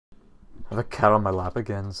I have a cat on my lap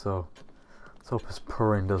again, so let's hope his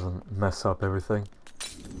purring doesn't mess up everything.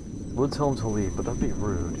 Would tell him to leave, but that'd be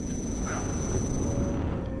rude.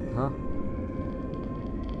 Huh?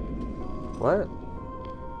 What?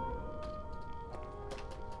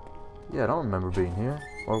 Yeah, I don't remember being here.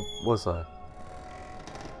 Or was I?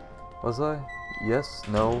 Was I? Yes?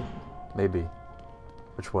 No? Maybe.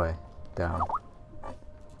 Which way? Down.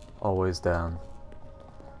 Always down.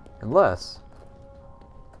 Unless...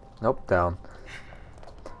 Nope, down.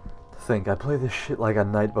 Think, I play this shit like a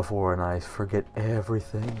night before and I forget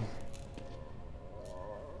everything.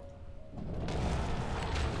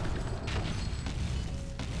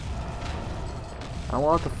 I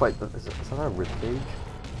want to fight the... Is that a ribcage?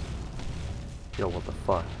 Yo, what the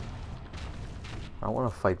fuck? I don't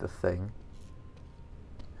want to fight the thing.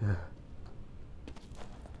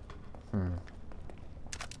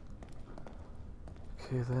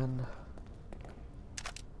 Okay then.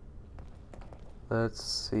 Let's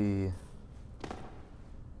see.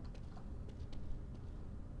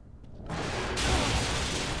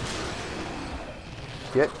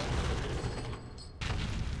 Get.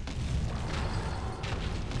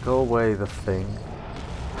 Go away, the thing.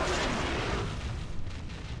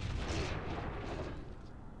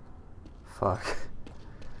 Fuck.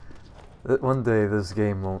 That one day this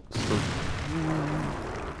game won't sleep.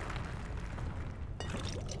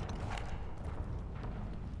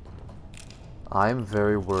 I'm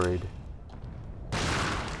very worried.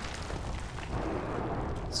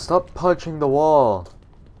 Stop punching the wall!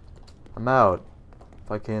 I'm out.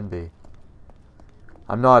 If I can be.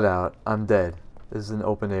 I'm not out. I'm dead. This is an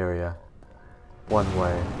open area. One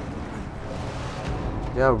way.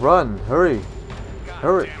 Yeah, run! Hurry! God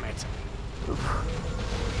Hurry! damn it.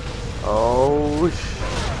 Oh,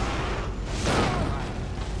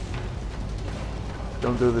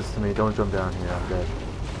 don't do this to me. Don't jump down here. I'm dead.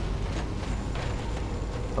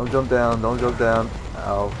 Don't jump down. Don't jump down.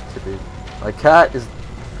 Ow, tippy. My cat is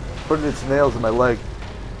putting its nails in my leg.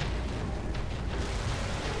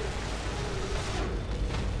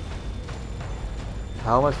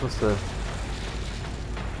 How am I supposed to...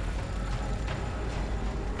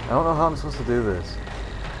 I don't know how I'm supposed to do this.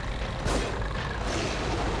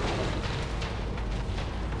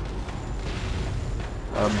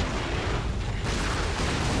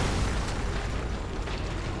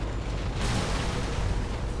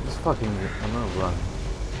 Just fucking... I'm gonna run.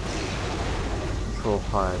 Control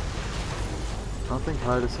hide. I don't think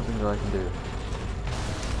hide is something that I can do.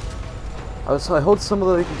 So I hold some of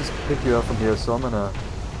that he can just pick you up from here, so I'm gonna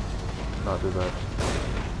not do that.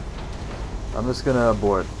 I'm just gonna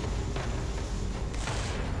abort.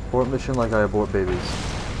 Abort mission like I abort babies.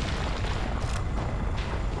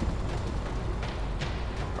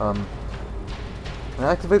 Can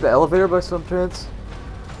I activate the elevator by some chance?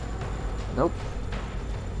 Nope.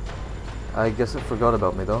 I guess it forgot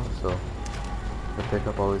about me though, so I pick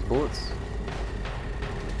up all these bullets.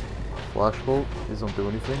 Flashbolt, these don't do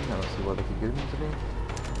anything. I don't see why they could give them to me.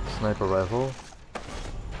 Sniper rifle.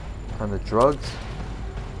 And the drugs.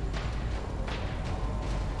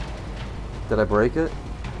 Did I break it?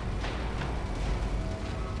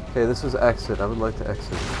 Okay, this is exit. I would like to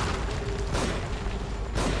exit.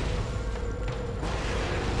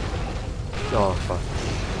 Oh, fuck.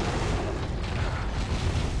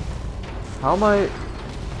 How am I...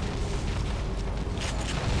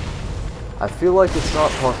 I feel like it's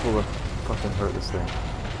not possible to fucking hurt this thing.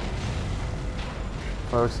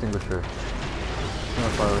 Fire extinguisher. It's not a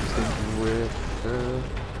fire extinguisher.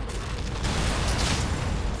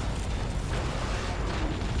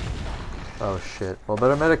 Oh shit. Well,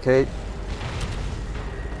 better medicate.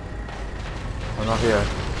 I'm not here.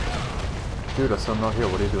 Dude, I said I'm not here.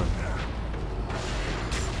 What are you doing?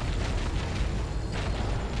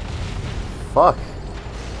 Fuck.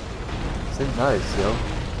 This ain't nice, yo.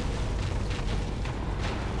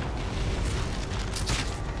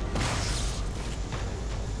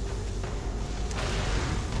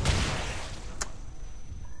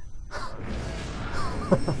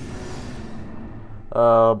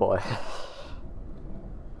 Oh boy. I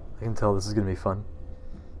can tell this is gonna be fun.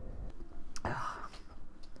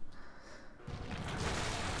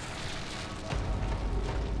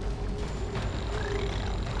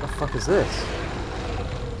 What the fuck is this?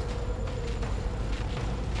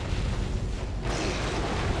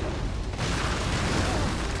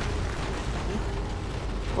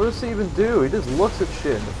 What does he even do? He just looks at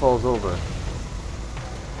shit and it falls over.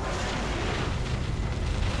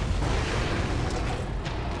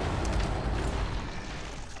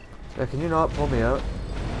 Yeah, can you not pull me out?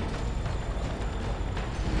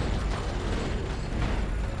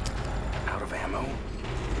 Out of ammo?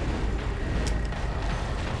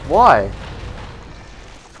 Why?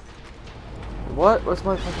 What? What's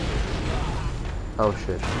my fucking... Oh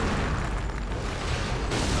shit.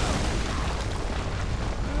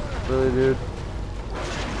 Really, dude?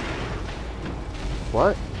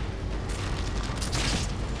 What?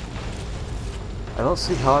 I don't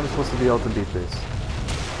see how I'm supposed to be able to beat this.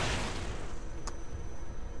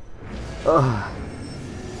 Ugh.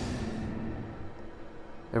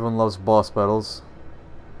 Everyone loves boss battles.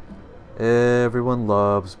 Everyone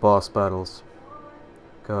loves boss battles.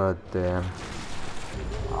 God damn.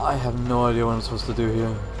 I have no idea what I'm supposed to do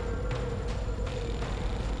here.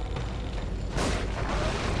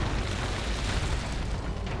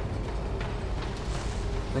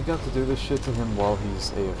 I think I have to do this shit to him while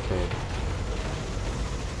he's AFK.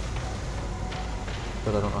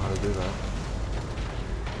 But I don't know how to do that.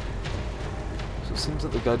 So it seems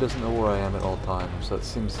that the guy doesn't know where I am at all times, so it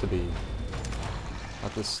seems to be... I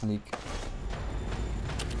have to sneak.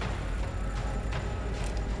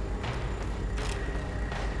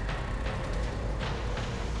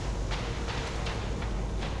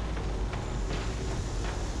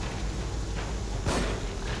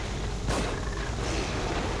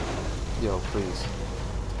 Yo, please.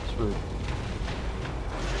 It's rude.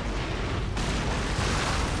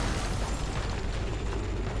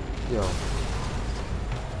 Yo.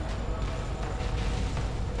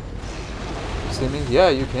 See me? Yeah,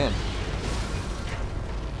 you can.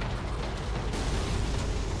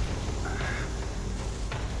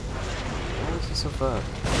 Why is he so fat?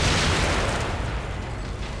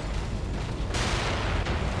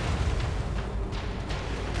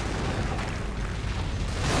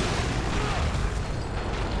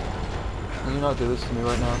 Can you not do this to me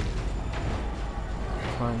right now?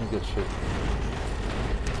 I'm trying to get shit.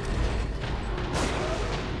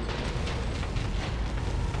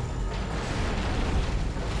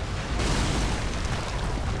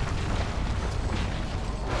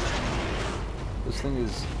 This thing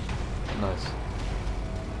is nice.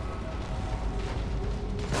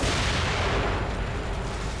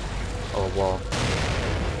 Oh, a wall.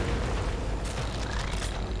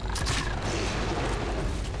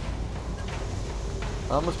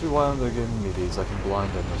 That must be why they're giving me these. I can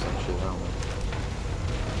blind them or some shit, I don't know.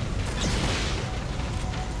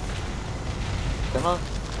 Come on?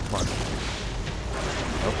 Come on.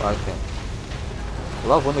 Nope, I can't. I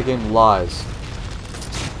love when the game lies.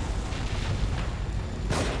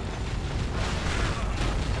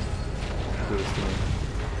 Do this to me.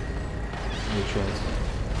 New chance.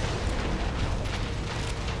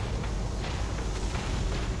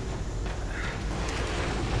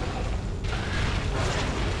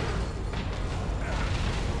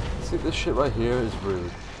 See, this shit right here is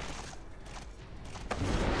rude.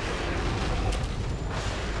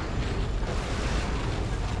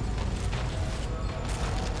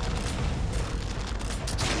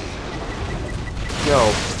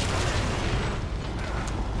 Yo.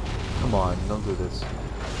 Come on, don't do this.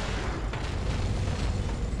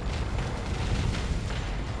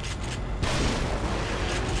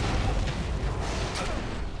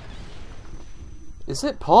 Is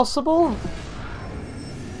it possible?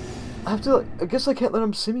 I have to, I guess I can't let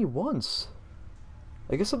him see me once.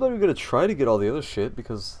 I guess I'm not even gonna try to get all the other shit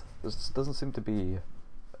because this doesn't seem to be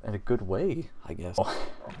in a good way, I guess.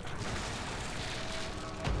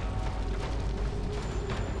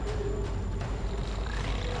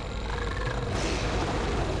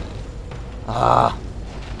 Ah!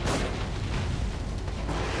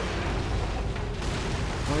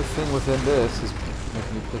 The only thing within this is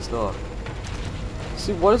making me pissed off.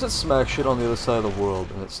 See, why does it smack shit on the other side of the world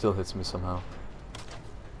and it still hits me somehow?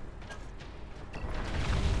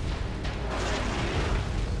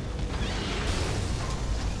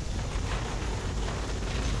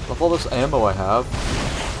 With all this ammo I have,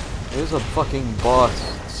 there's a fucking boss.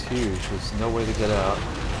 It's huge. There's no way to get out.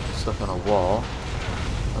 I'm stuck on a wall.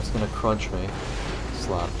 That's gonna crunch me.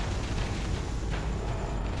 Slap.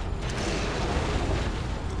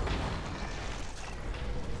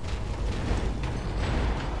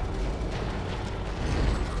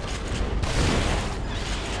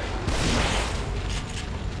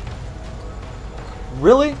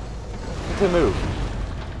 Really? Can't they move?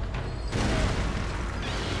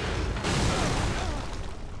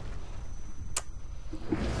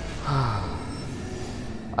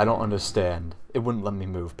 I don't understand. It wouldn't let me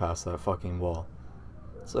move past that fucking wall.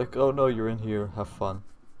 It's like, oh no, you're in here, have fun.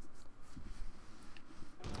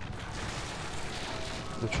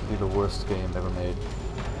 Literally the worst game ever made.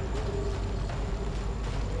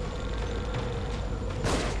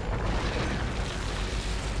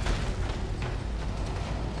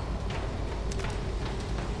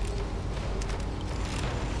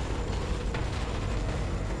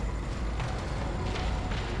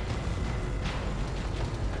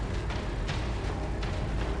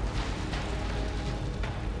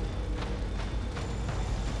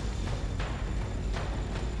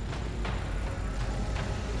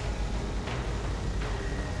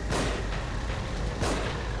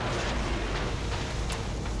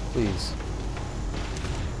 Please.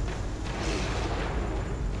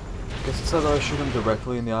 Guess it's either I shoot him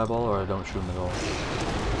directly in the eyeball or I don't shoot him at all.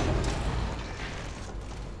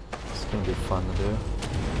 It's gonna be fun to do.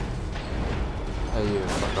 Hey you,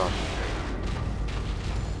 fuck off.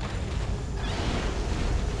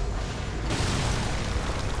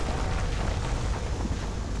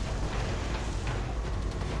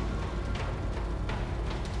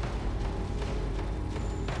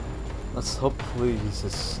 Let's hopefully he's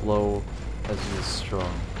as slow as he is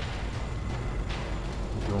strong.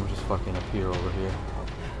 He won't just fucking appear over here.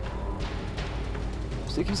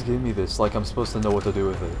 He keeps giving me this, like I'm supposed to know what to do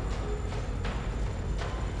with it.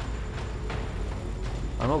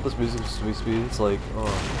 I know this music is sweet speed, it's like,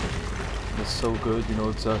 oh, it's so good, you know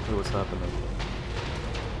exactly what's happening.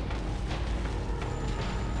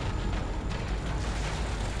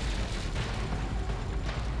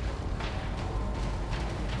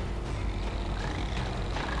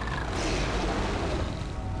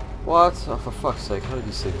 What? Oh, for fuck's sake, how did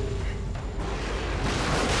you see me?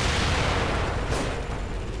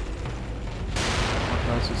 What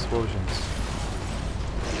nice explosions.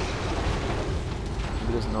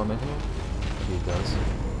 He doesn't know I'm in here? Maybe he does.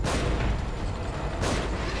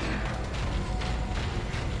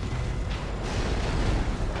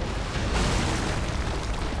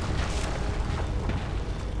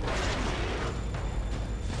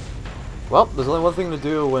 Well, there's only one thing to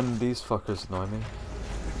do when these fuckers annoy me.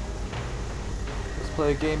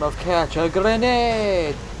 Play a game of catch a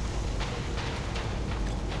grenade!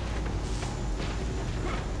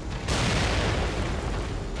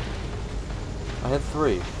 I had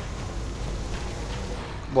 3.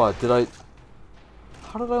 What, did I...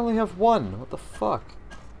 How did I only have 1? What the fuck?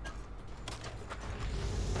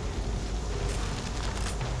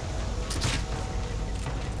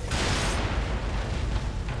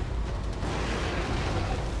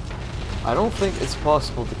 I don't think it's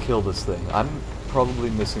possible to kill this thing. I'm probably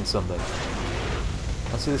missing something.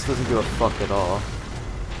 I see this doesn't give a fuck at all.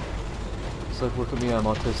 It's like, look at me, I'm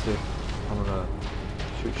autistic. I'm gonna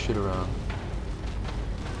shoot shit around.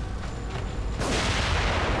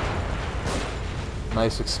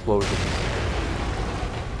 Nice explosion.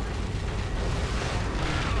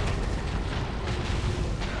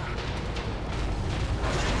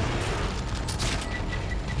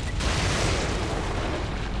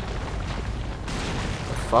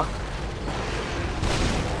 The fuck?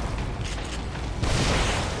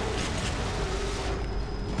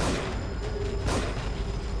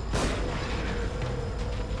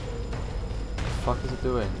 What the fuck is it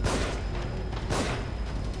doing?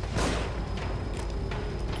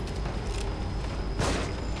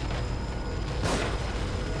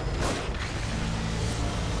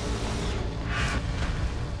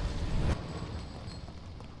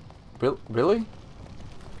 Really?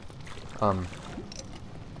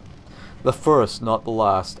 The first, not the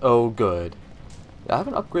last. Oh, good. I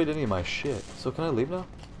haven't upgraded any of my shit, so can I leave now?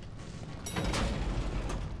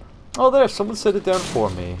 Oh, there! Someone set it down for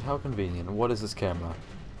me. How convenient. What is this camera?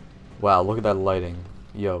 Wow, look at that lighting.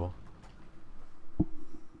 Yo.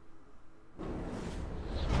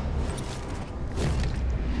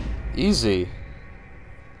 Easy.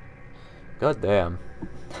 God damn.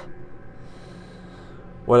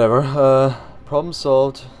 Whatever. Problem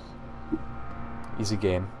solved. Easy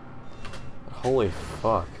game. Holy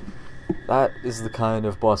fuck. That is the kind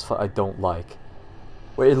of boss fight I don't like.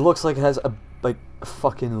 Where it looks like it has a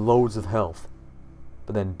fucking loads of health.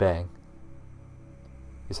 But then bang.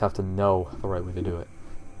 You just have to know the right way to do it.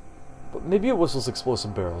 But maybe it was those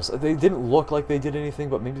explosive barrels. They didn't look like they did anything,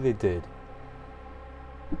 but maybe they did.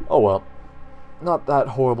 Oh well. Not that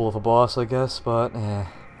horrible of a boss, I guess, but eh.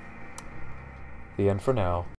 The end for now.